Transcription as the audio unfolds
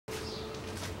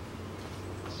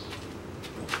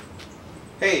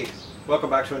Hey, welcome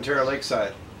back to Ontario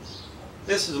Lakeside.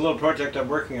 This is a little project I'm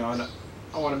working on.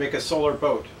 I want to make a solar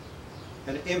boat.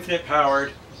 An infinite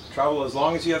powered, travel as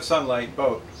long as you have sunlight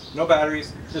boat. No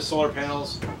batteries, just solar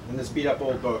panels and this beat up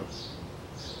old boat.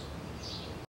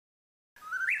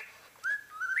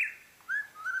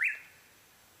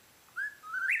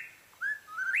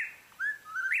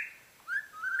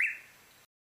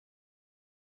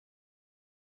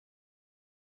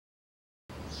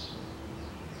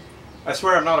 I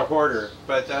swear I'm not a hoarder,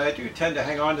 but I do tend to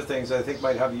hang on to things that I think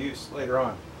might have use later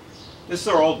on. This is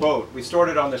our old boat. We stored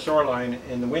it on the shoreline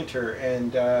in the winter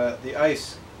and the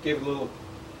ice gave it a little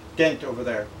dent over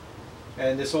there.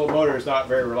 And this old motor is not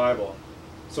very reliable.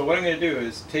 So what I'm going to do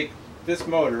is take this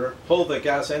motor, pull the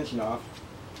gas engine off,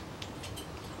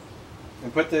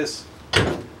 and put this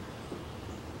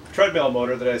treadmill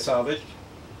motor that I salvaged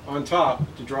on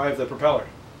top to drive the propeller.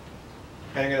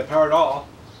 And I'm going to power it all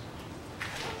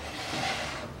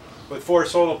with 4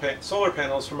 solar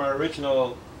panels from our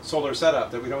original solar setup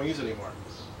that we don't use anymore.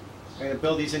 I'm going to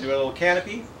build these into a little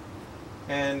canopy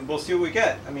and we'll see what we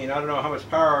get. I mean, I don't know how much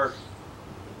power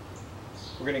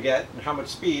we're going to get and how much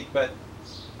speed, but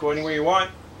go anywhere you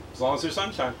want as long as there's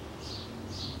sunshine.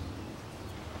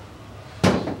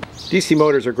 DC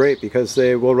motors are great because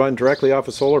they will run directly off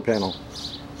a solar panel.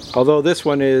 Although this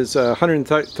one is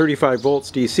 135 volts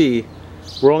DC,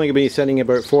 we're only going to be sending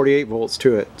about 48 volts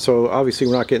to it, so obviously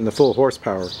we're not getting the full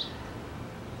horsepower.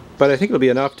 But I think it'll be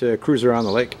enough to cruise around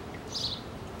the lake.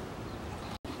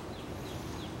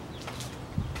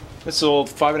 This is old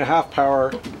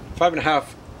 5.5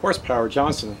 horsepower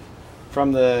Johnson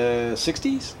from the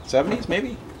 60s, 70s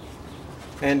maybe.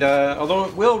 And although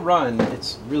it will run,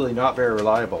 it's really not very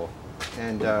reliable.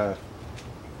 And I'm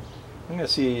going to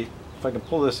see if I can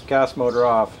pull this gas motor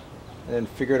off and then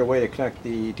figure out a way to connect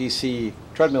the DC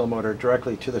treadmill motor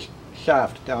directly to the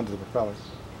shaft down to the propeller.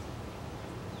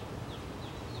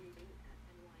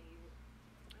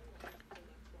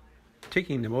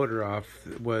 Taking the motor off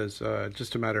was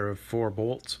just a matter of 4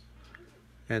 bolts,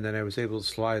 and then I was able to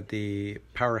slide the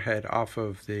power head off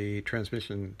of the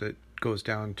transmission that goes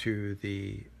down to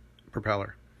the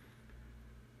propeller.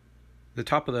 The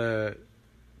top of the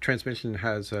transmission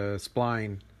has a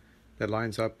spline that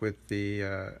lines up with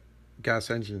the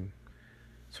gas engine,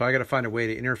 so I got to find a way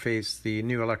to interface the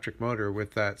new electric motor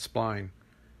with that spline.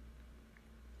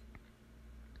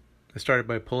 I started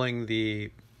by pulling the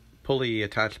pulley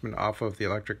attachment off of the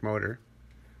electric motor.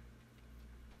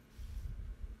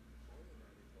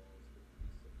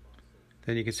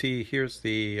 Then you can see here's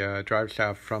the drive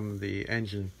shaft from the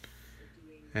engine,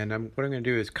 and what I'm going to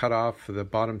do is cut off the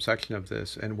bottom section of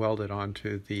this and weld it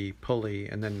onto the pulley,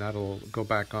 and then that'll go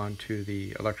back onto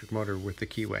the electric motor with the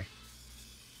keyway.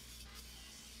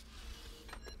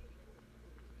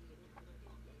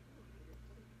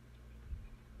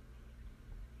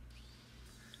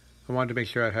 I wanted to make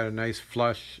sure I had a nice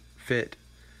flush fit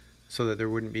so that there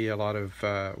wouldn't be a lot of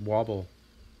wobble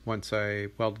once I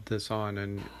welded this on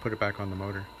and put it back on the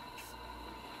motor.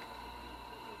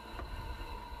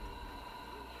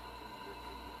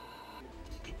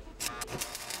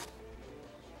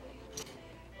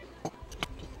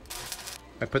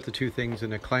 I put the 2 things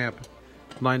in a clamp,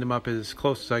 lined them up as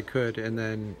close as I could, and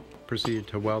then proceeded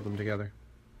to weld them together.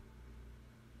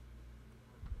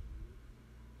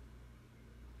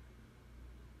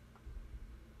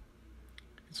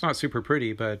 It's not super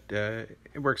pretty, but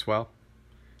it works well.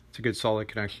 It's a good solid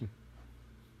connection.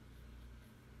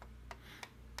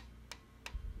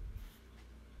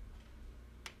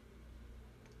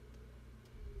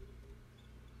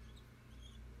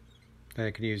 Then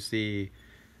I can use the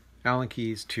Allen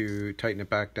keys to tighten it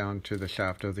back down to the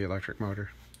shaft of the electric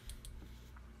motor.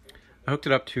 I hooked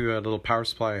it up to a little power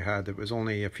supply I had that was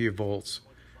only a few volts,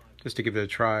 just to give it a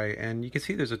try, and you can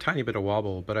see there's a tiny bit of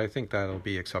wobble, but I think that'll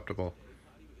be acceptable.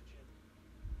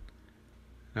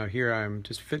 Now here I'm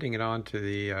just fitting it onto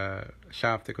the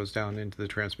shaft that goes down into the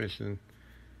transmission.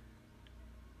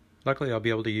 Luckily I'll be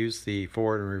able to use the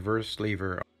forward and reverse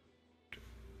lever.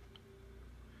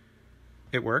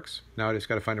 It works. Now I just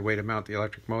got to find a way to mount the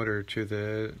electric motor to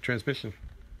the transmission.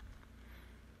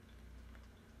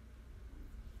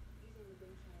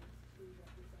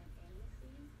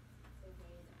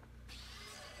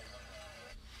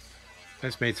 I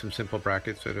just made some simple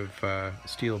brackets out of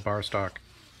steel bar stock.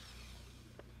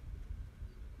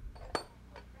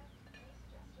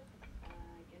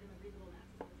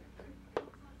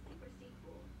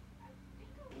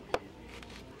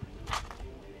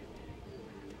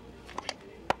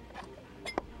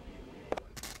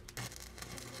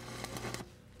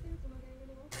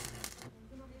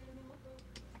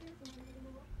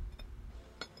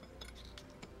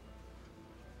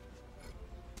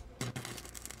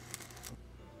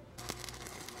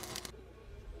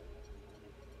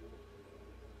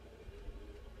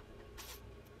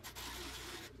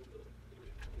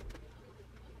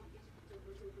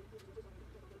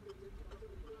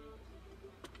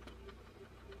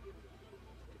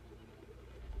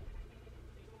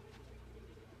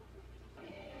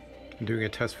 I'm doing a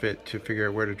test fit to figure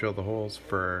out where to drill the holes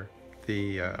for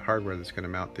the hardware that's going to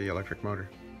mount the electric motor.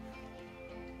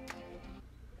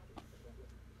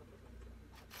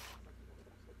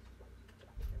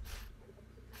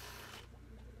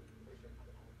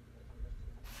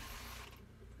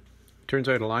 Turns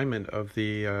out alignment of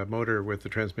the motor with the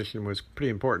transmission was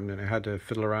pretty important, and I had to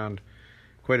fiddle around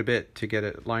quite a bit to get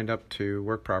it lined up to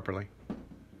work properly.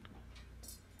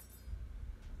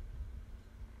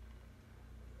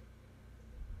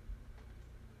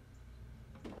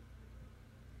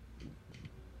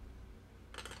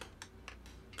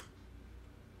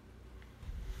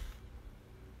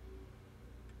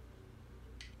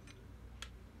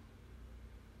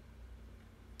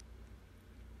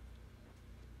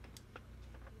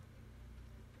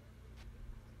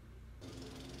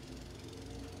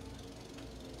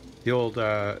 The old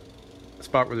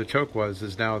spot where the choke was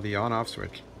is now the on-off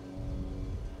switch.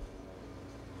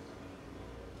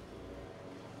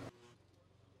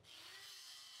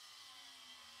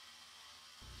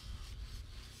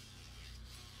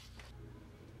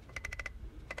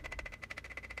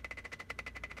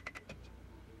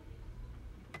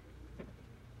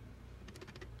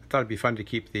 I thought it'd be fun to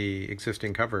keep the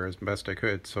existing cover as best I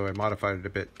could, so I modified it a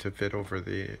bit to fit over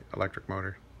the electric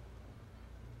motor.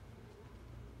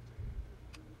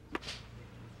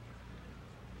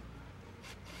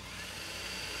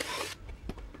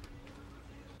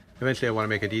 Eventually I want to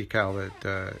make a decal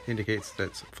that indicates that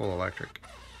it's full electric.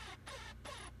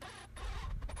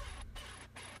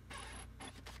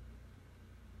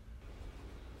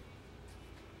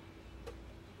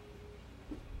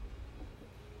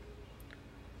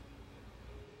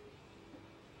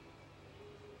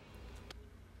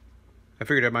 I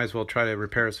figured I might as well try to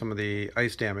repair some of the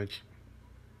ice damage.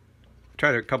 I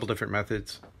tried a couple different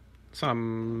methods,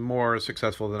 some more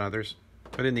successful than others,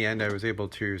 but in the end I was able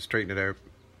to straighten it out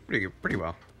pretty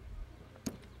well.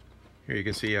 Here you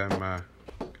can see I'm kind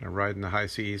of riding the high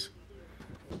seas.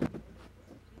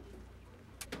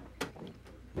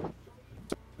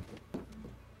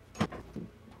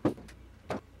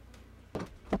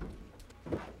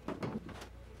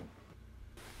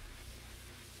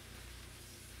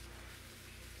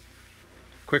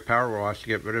 Quick power wash to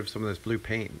get rid of some of this blue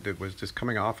paint that was just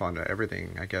coming off onto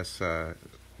everything. I guess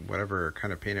whatever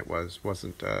kind of paint it was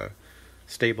wasn't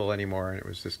stable anymore, and it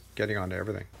was just getting onto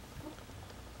everything.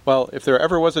 Well, if there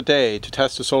ever was a day to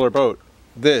test a solar boat,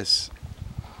 this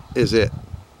is it.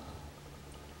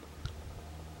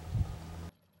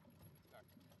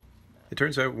 It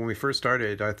turns out when we first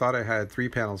started, I thought I had 3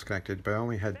 panels connected, but I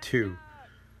only had 2.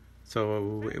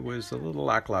 So it was a little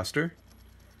lackluster.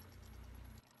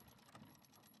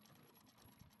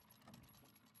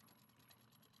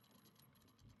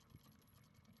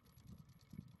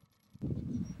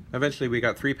 Eventually we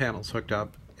got 3 panels hooked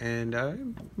up and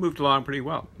moved along pretty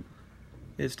well.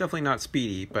 It's definitely not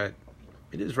speedy, but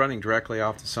it is running directly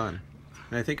off the sun.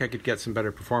 And I think I could get some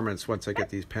better performance once I get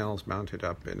these panels mounted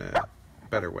up in a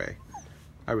better way.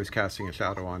 I was casting a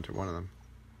shadow onto one of them.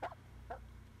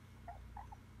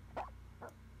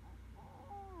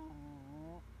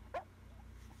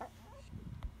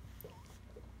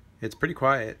 It's pretty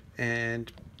quiet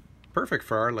and perfect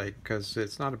for our lake because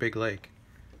it's not a big lake.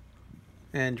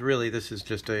 And really this is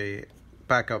just a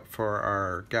backup for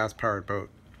our gas-powered boat.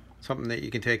 Something that you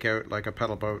can take out like a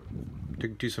pedal boat to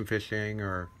do some fishing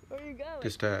or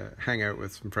just to hang out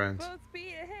with some friends. Full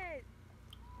speed ahead.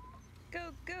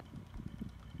 Go, go.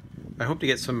 I hope to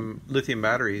get some lithium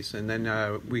batteries, and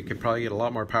then we could probably get a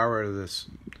lot more power out of this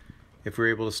if we were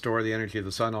able to store the energy of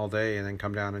the sun all day and then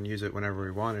come down and use it whenever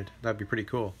we wanted. That'd be pretty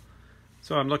cool.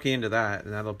 So I'm looking into that,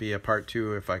 and that'll be a part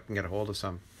 2 if I can get a hold of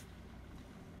some.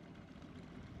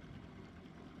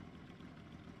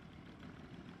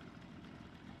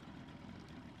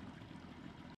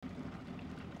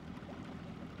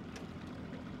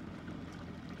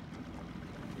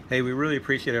 Hey, we really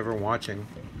appreciate everyone watching,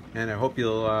 and I hope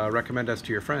you'll recommend us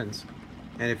to your friends.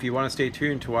 And if you want to stay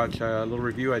tuned to watch a little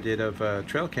review I did of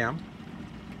Trail Cam,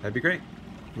 that'd be great.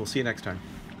 We'll see you next time.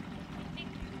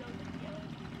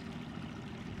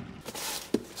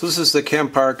 So this is the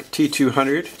Campark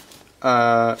T200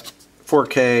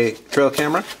 4K trail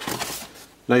camera.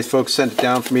 Nice folks sent it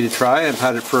down for me to try. I've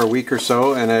had it for a week or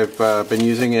so, and I've been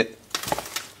using it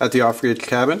at the off-grid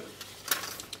cabin.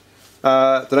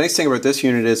 The nice thing about this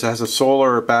unit is it has a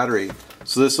solar battery.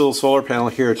 So this little solar panel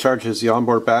here charges the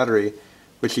onboard battery,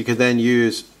 which you can then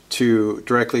use to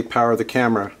directly power the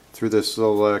camera through this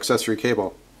little accessory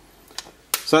cable.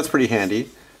 So that's pretty handy.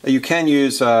 You can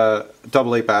use AA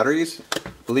batteries. I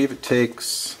believe it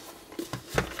takes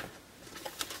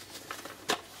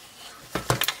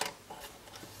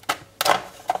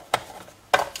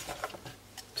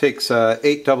Takes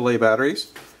 8 AA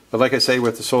batteries, but like I say,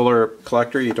 with the solar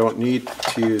collector you don't need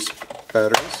to use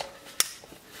batteries.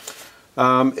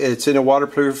 It's in a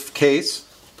waterproof case,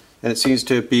 and it seems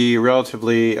to be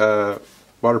relatively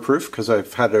waterproof because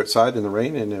I've had it outside in the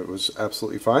rain and it was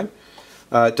absolutely fine.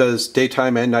 It does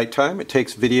daytime and nighttime. It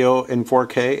takes video in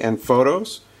 4K and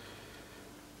photos.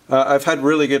 I've had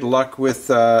really good luck with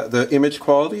the image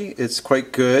quality. It's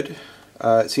quite good.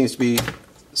 It seems to be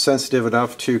sensitive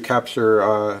enough to capture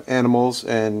animals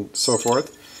and so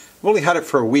forth. I've only had it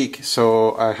for a week,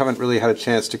 so I haven't really had a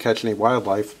chance to catch any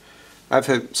wildlife. I've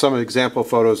had some example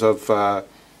photos of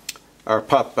our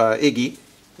pup Iggy,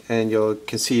 and you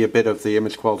can see a bit of the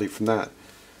image quality from that.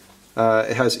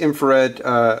 It has infrared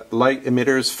light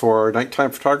emitters for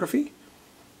nighttime photography.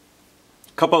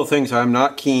 A couple of things I'm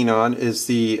not keen on is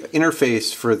the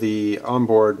interface for the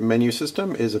onboard menu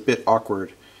system is a bit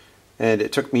awkward, and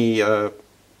it took me a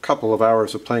couple of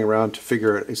hours of playing around to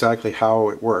figure out exactly how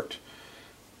it worked.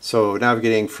 So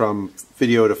navigating from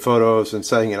video to photos and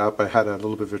setting it up, I had a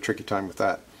little bit of a tricky time with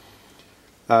that.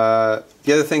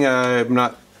 The other thing I'm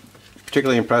not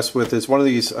particularly impressed with is one of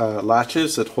these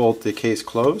latches that hold the case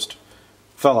closed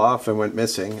fell off and went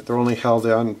missing. They're only held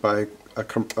on by a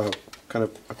kind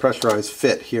of a pressurized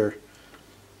fit here,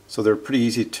 so they're pretty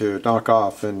easy to knock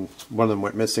off, and one of them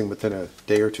went missing within a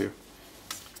day or two.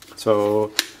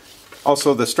 So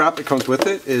also the strap that comes with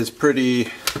it is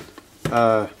pretty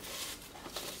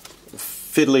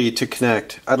fiddly to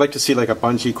connect. I'd like to see like a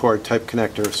bungee cord type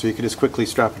connector so you could just quickly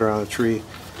strap it around a tree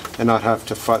and not have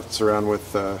to futz around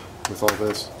with all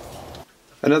this.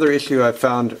 Another issue I've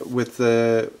found with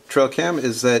the trail cam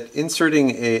is that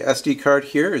inserting a SD card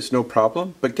here is no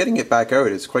problem, but getting it back out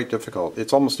is quite difficult.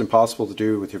 It's almost impossible to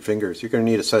do with your fingers. You're going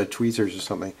to need a set of tweezers or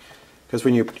something, because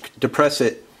when you depress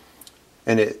it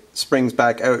and it springs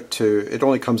back out to, it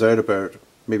only comes out about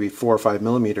maybe 4 or 5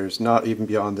 millimeters, not even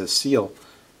beyond this seal,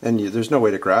 and there's no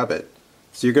way to grab it.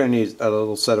 So you're going to need a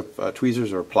little set of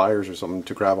tweezers or pliers or something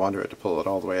to grab onto it to pull it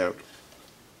all the way out.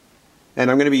 And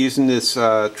I'm going to be using this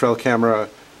trail camera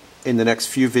in the next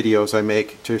few videos I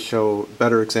make to show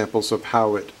better examples of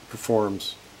how it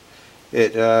performs.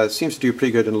 It seems to do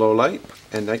pretty good in low light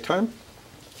and nighttime.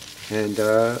 And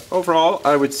overall,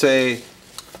 I would say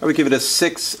I would give it a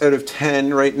 6 out of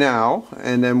 10 right now,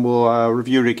 and then we'll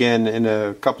review it again in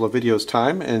a couple of videos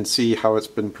time and see how it's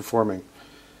been performing.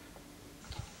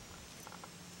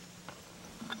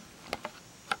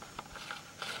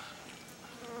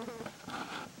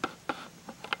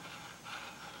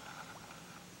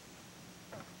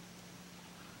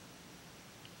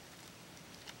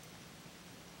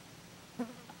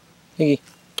 Iggy.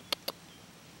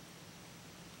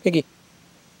 Iggy.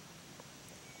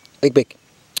 Big.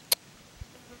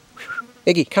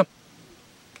 Iggy, come.